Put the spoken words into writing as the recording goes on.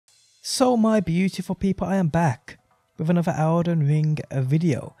So my beautiful people, I am back with another Elden Ring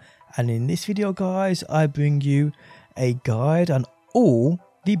video, and in this video guys I bring you a guide on all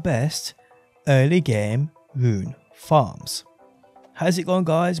the best early game rune farms. How's it going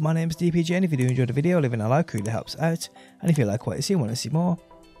guys? My name is DPJ, and if you do enjoy the video, leaving a like really helps out, and if you like what you see and want to see more,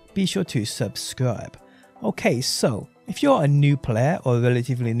 be sure to subscribe. Okay, so if you're a new player or a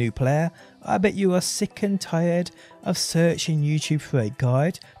relatively new player, I bet you are sick and tired of searching YouTube for a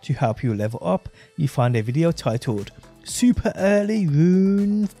guide to help you level up. You find a video titled Super Early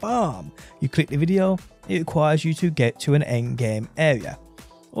Rune Farm. You click the video, it requires you to get to an end game area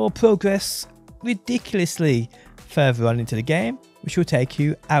or progress ridiculously further on into the game, which will take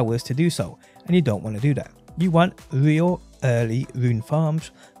you hours to do so, and you don't want to do that. You want real early rune farms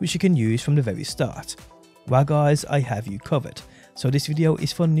which you can use from the very start. Well guys, I have you covered. So this video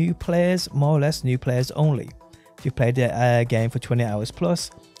is for new players, more or less new players only. If you've played the game for 20 hours plus,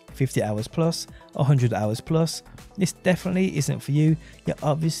 50 hours plus, 100 hours plus, this definitely isn't for you. You're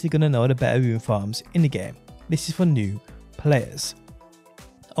obviously going to know the better rune farms in the game. This is for new players.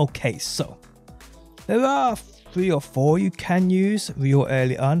 Okay, so there are 3 or 4 you can use real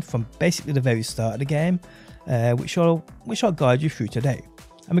early on from basically the very start of the game, which I'll guide you through today.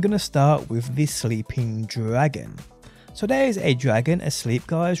 And we're going to start with the sleeping dragon. So there is a dragon asleep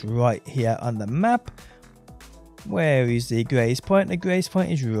guys right here on the map. Where is the grace point? The grace point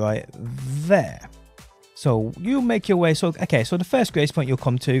is right there. So you make your way. So okay, so the first grace point you'll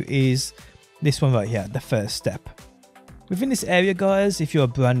come to is this one right here, the first step. Within this area guys, if you're a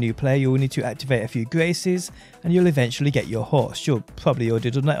brand new player, you'll need to activate a few graces and you'll eventually get your horse. You'll probably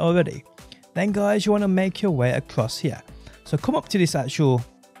already done that already. Then guys, you want to make your way across here. So come up to this actual,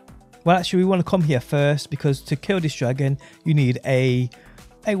 well actually we want to come here first, because to kill this dragon you need a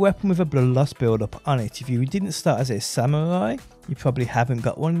weapon with a blood loss build up on it. If you didn't start as a samurai, you probably haven't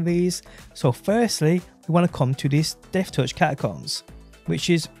got one of these. So firstly we want to come to this Death Touch catacombs,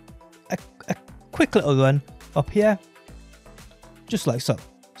 which is a quick little run up here, just like so.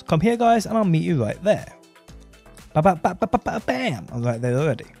 So come here guys and I'll meet you right there. Bam, I'm right there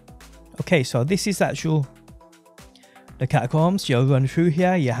already. Okay, so this is actual the catacombs. You'll run through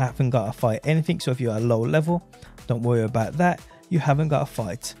here, you haven't got to fight anything. So if you're at a low level, don't worry about that, you haven't got to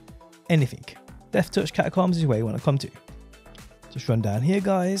fight anything. Death Touch catacombs is where you want to come to. Just run down here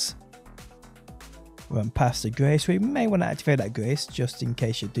guys, run past the grace. We may want to activate that grace just in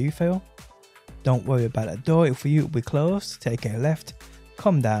case you do fail. Don't worry about that door, if for you it'll be closed. Take a left,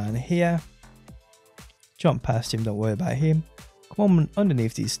 come down here, jump past him, don't worry about him. Come on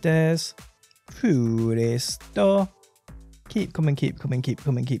underneath these stairs, through this door. Keep coming, keep coming, keep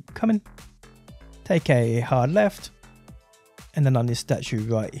coming, keep coming. Take a hard left. And then on this statue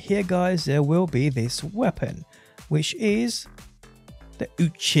right here, guys, there will be this weapon, which is the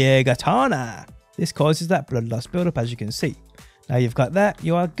Uchigatana. This causes that blood loss buildup, as you can see. Now you've got that,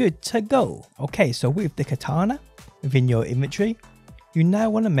 you are good to go. Okay, so with the katana within your inventory, you now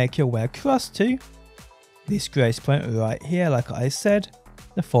want to make your way across to this grace point right here, like I said,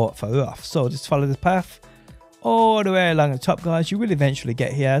 the fort far off. So just follow this path all the way along the top guys. You will eventually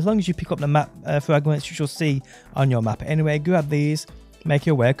get here as long as you pick up the map fragments which you'll see on your map anyway. Grab these, make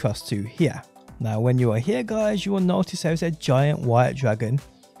your way across to here. Now when you are here guys, you will notice there is a giant white dragon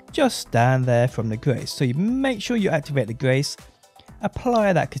just down there from the grace. So you make sure you activate the grace,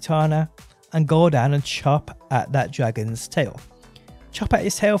 apply that katana and go down and chop at that dragon's tail. Chop at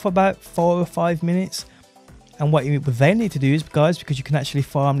his tail for about 4 or 5 minutes. And what you then need to do is, guys, because you can actually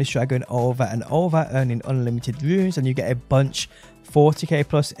farm this dragon over and over, earning unlimited runes, and you get a bunch 40k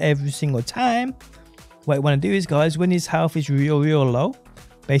plus every single time. What you want to do is, guys, when his health is real low,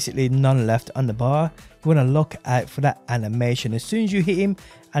 basically none left on the bar, you want to look out for that animation. As soon as you hit him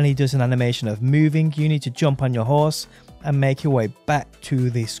and he does an animation of moving, you need to jump on your horse and make your way back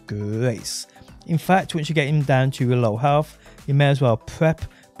to this grace. In fact, once you get him down to a low health, you may as well prep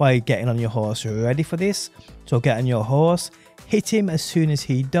by getting on your horse ready for this. So get on your horse, hit him as soon as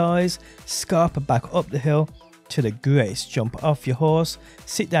he dies, scarper back up the hill to the grace, jump off your horse,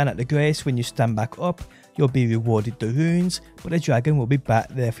 sit down at the grace. When you stand back up, you'll be rewarded the runes, but the dragon will be back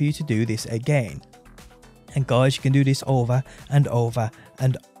there for you to do this again. And guys, you can do this over and over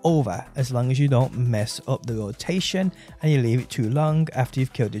and over, as long as you don't mess up the rotation and you leave it too long after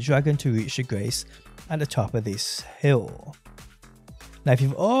you've killed the dragon to reach the grace at the top of this hill. Now if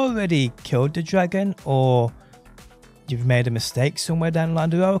you've already killed the dragon or you've made a mistake somewhere down the line,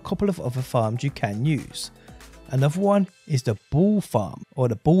 there are a couple of other farms you can use. Another one is the bull farm or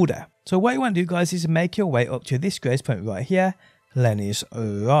the boulder. So what you want to do guys is make your way up to this grace point right here, Lenny's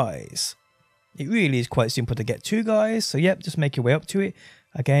Rise. It really is quite simple to get to guys, so yep, just make your way up to it.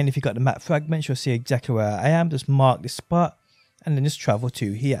 Again, if you've got the map fragments, you'll see exactly where I am. Just mark this spot and then just travel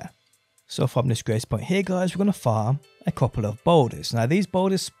to here. So from this grace point here, guys, we're going to farm a couple of boulders. Now these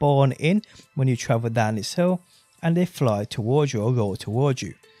boulders spawn in when you travel down this hill and they fly towards you or roll towards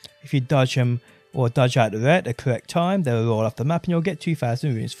you. If you dodge them or dodge out the way at the correct time, they'll roll off the map and you'll get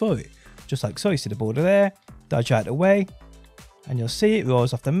 2,000 runes for it. Just like so. You see the boulder there, dodge out the way and you'll see it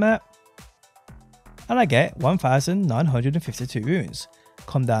rolls off the map and I get 1,952 runes.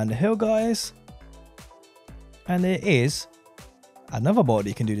 Come down the hill, guys, and there is another boulder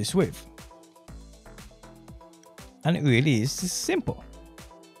you can do this with. And it really is just simple.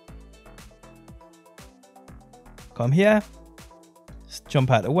 Come here,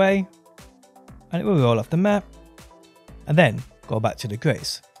 jump out the way, and it will roll off the map, and then go back to the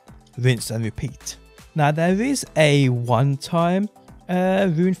grace. Rinse and repeat. Now there is a one-time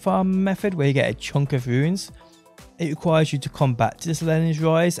rune farm method where you get a chunk of runes. It requires you to come back to this Lenin's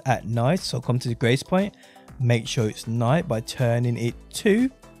Rise at night, so come to the grace point, make sure it's night by turning it to,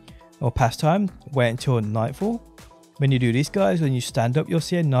 or past time, wait until nightfall. When you do this, guys, when you stand up, you'll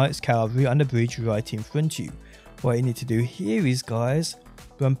see a Knight's Cavalry on the bridge right in front of you. What you need to do here is, guys,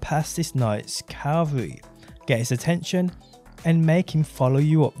 run past this Knight's Cavalry, get his attention, and make him follow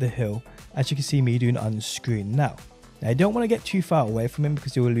you up the hill, as you can see me doing on the screen now. Now you don't want to get too far away from him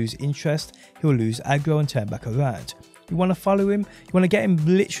because he will lose interest, he will lose aggro and turn back around. You want to follow him, you want to get him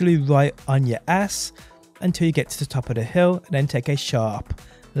literally right on your ass until you get to the top of the hill and then take a sharp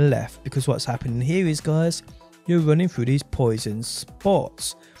left, because what's happening here is, guys, you're running through these poison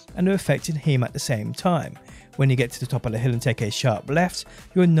spots and they're affecting him at the same time. When you get to the top of the hill and take a sharp left,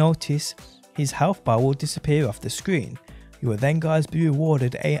 you'll notice his health bar will disappear off the screen. You will then, guys, be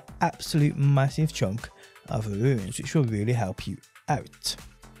rewarded an absolute massive chunk of runes, which will really help you out.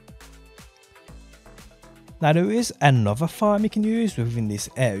 Now there is another farm you can use within this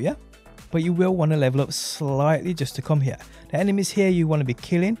area, but you will want to level up slightly just to come here. The enemies here you want to be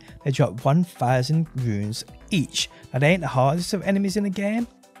killing, they drop 1,000 runes each. Now they ain't the hardest of enemies in the game,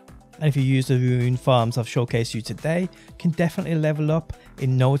 and if you use the rune farms I've showcased you today, you can definitely level up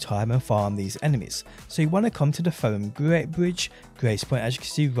in no time and farm these enemies. So you want to come to the Foam Great Bridge grace point, as you can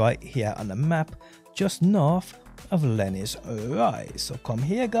see right here on the map, just north of Lenin's Rise. So come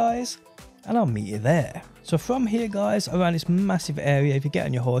here, guys, and I'll meet you there. So from here, guys, around this massive area, if you get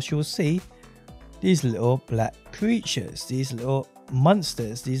on your horse, you'll see these little black creatures, these little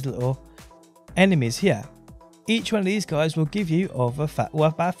monsters, these little enemies here. Each one of these guys will give you over about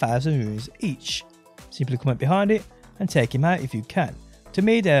 1,000 runes each. Simply come up behind it and take him out if you can. To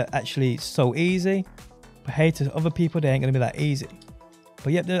me, they're actually so easy, but hey, to other people, they ain't going to be that easy.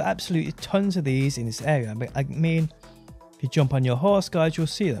 But yep, there are absolutely tons of these in this area. But I mean, if you jump on your horse, guys, you'll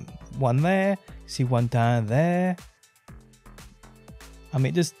see them. One there, see one down there. I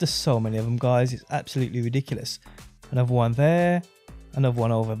mean, there's so many of them, guys. It's absolutely ridiculous. Another one there, another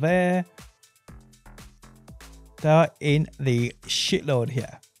one over there. They're in the shitload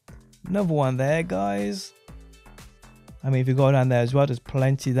here. Another one there, guys. I mean, if you go down there as well, there's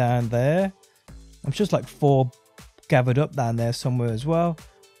plenty down there. I'm just like 4 gathered up down there somewhere as well.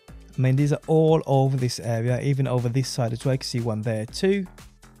 I mean, these are all over this area, even over this side as well. You can see one there too.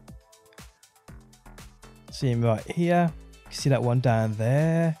 See him right here. You can see that one down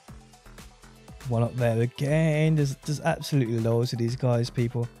there. One up there again. There's absolutely loads of these guys,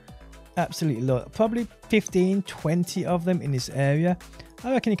 people. Absolutely loads. Probably 15, 20 of them in this area.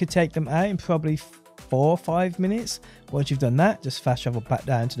 I reckon you could take them out in probably 4 or 5 minutes. Once you've done that, just fast travel back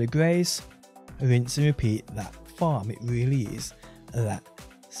down to the grace. Rinse and repeat that farm. It really is that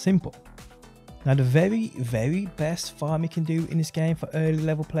simple. Now the very best farm you can do in this game for early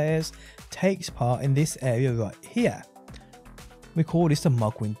level players takes part in this area right here. We call this the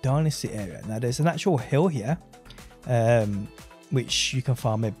Mogwin Dynasty area. Now there's an actual hill here which you can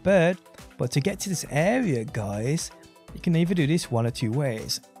farm a bird, but to get to this area, guys, you can either do this one or 2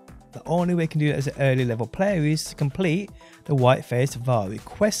 ways. The only way you can do it as an early level player is to complete the White-Faced Vari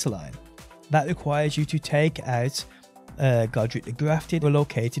quest line. That requires you to take out Godric the Grafted, were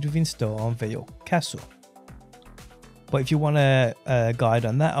located within Stormvale Castle. But if you want a guide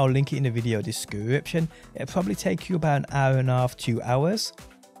on that, I'll link it in the video description. It'll probably take you about 1.5 hours, 2 hours.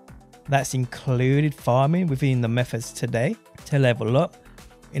 That's included farming within the methods today to level up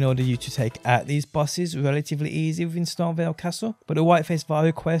in order you to take out these bosses relatively easy within Stormvale Castle. But the White-Faced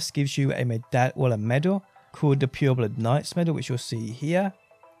Vari quest gives you a medal called the Pureblood Knight's Medal, which you'll see here.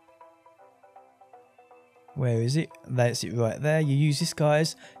 Where is it? That's it right there. You use this,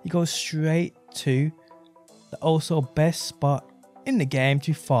 guys. You go straight to the also best spot in the game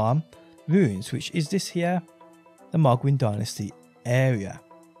to farm runes, which is this here, the Mogwin Dynasty area.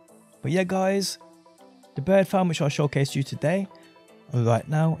 But yeah guys, the bird farm which I showcased you today right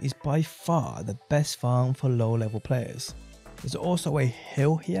now is by far the best farm for low level players. There's also a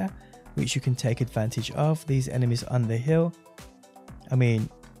hill here which you can take advantage of. These enemies on the hill, I mean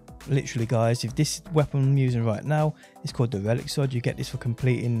literally guys, if this weapon I'm using right now is called the relic sword, you get this for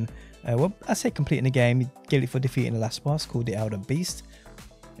completing well, I say completing the game, you get it for defeating the last boss called the Elden beast.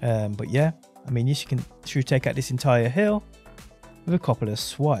 But yeah, I mean you can take out this entire hill with a couple of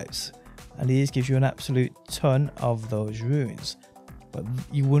swipes, and this gives you an absolute ton of those runes. But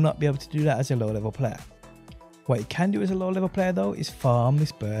you will not be able to do that as a low level player. What you can do as a low level player though is farm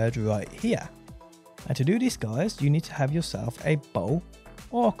this bird right here. And to do this guys, you need to have yourself a bow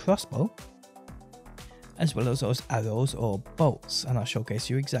or a crossbow, as well as those arrows or bolts, and I'll showcase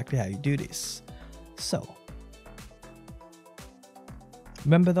you exactly how you do this. So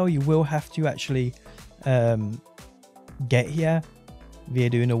remember though, you will have to actually get here via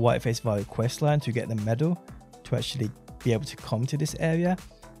doing a Whiteface Valley questline to get the medal to actually be able to come to this area.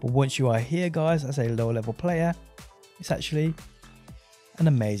 But once you are here guys, as a low level player, it's actually an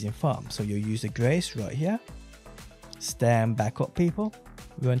amazing farm. So you'll use the grace right here, stand back up people,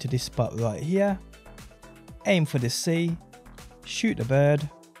 run to this spot right here, aim for the sea, shoot the bird,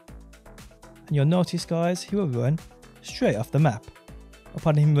 and you'll notice guys, he will run straight off the map.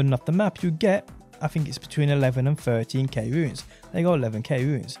 Upon him running off the map, you get, I think it's between 11 and 13k runes. There you go, 11k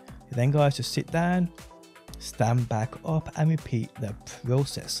runes. You then guys just sit down, stand back up, and repeat the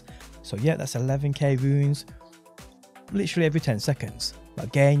process. So yeah, that's 11k runes literally every 10 seconds. But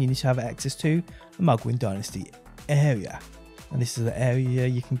again, you need to have access to the Mogwin Dynasty area, and this is the area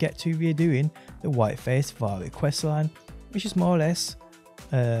you can get to via doing the Whiteface Valley questline, which is more or less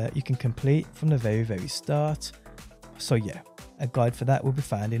you can complete from the very start. So yeah, a guide for that will be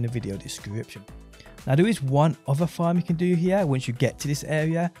found in the video description. Now there is one other farm you can do here once you get to this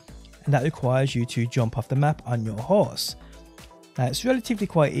area, and that requires you to jump off the map on your horse. Now it's relatively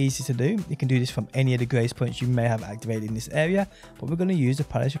quite easy to do. You can do this from any of the grace points you may have activated in this area, but we're going to use the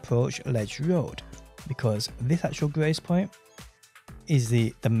Palace Approach Ledge Road, because this actual grace point is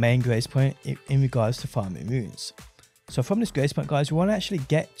the main grace point in regards to farming runes. So from this grace point guys, we want to actually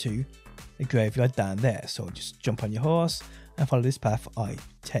get to the graveyard down there. So just jump on your horse and follow this path I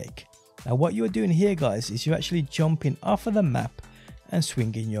take. Now what you're doing here guys is you're actually jumping off of the map and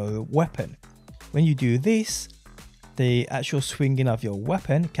swinging your weapon. When you do this, the actual swinging of your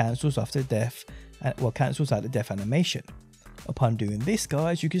weapon cancels off the death, cancels out the death animation. Upon doing this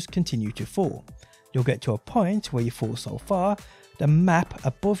guys, you just continue to fall. You'll get to a point where you fall so far, the map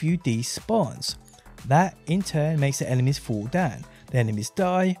above you despawns. That in turn makes the enemies fall down. The enemies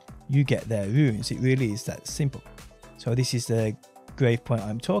die, you get their runes. It really is that simple. So this is the grave point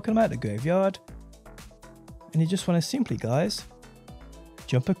I'm talking about, the graveyard. And you just want to simply guys,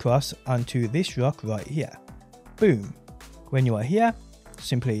 jump across onto this rock right here. Boom. When you are here,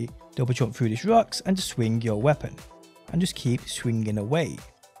 simply double jump through these rocks and just swing your weapon. And just keep swinging away.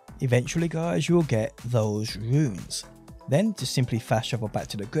 Eventually guys, you will get those runes. Then just simply fast travel back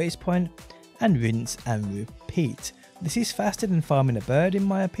to the grace point and rinse and repeat. This is faster than farming a bird in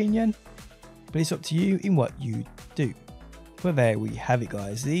my opinion, but it's up to you in what you do. Well there we have it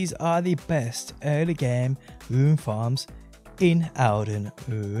guys, these are the best early game rune farms in Elden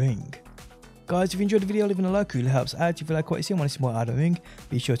Ring. Guys, if you enjoyed the video, leaving a like really helps out. If you like what you see and want to see more Elden Ring,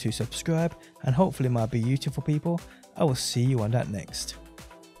 be sure to subscribe, and hopefully it might be useful for people. I will see you on that next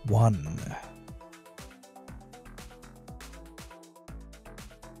one.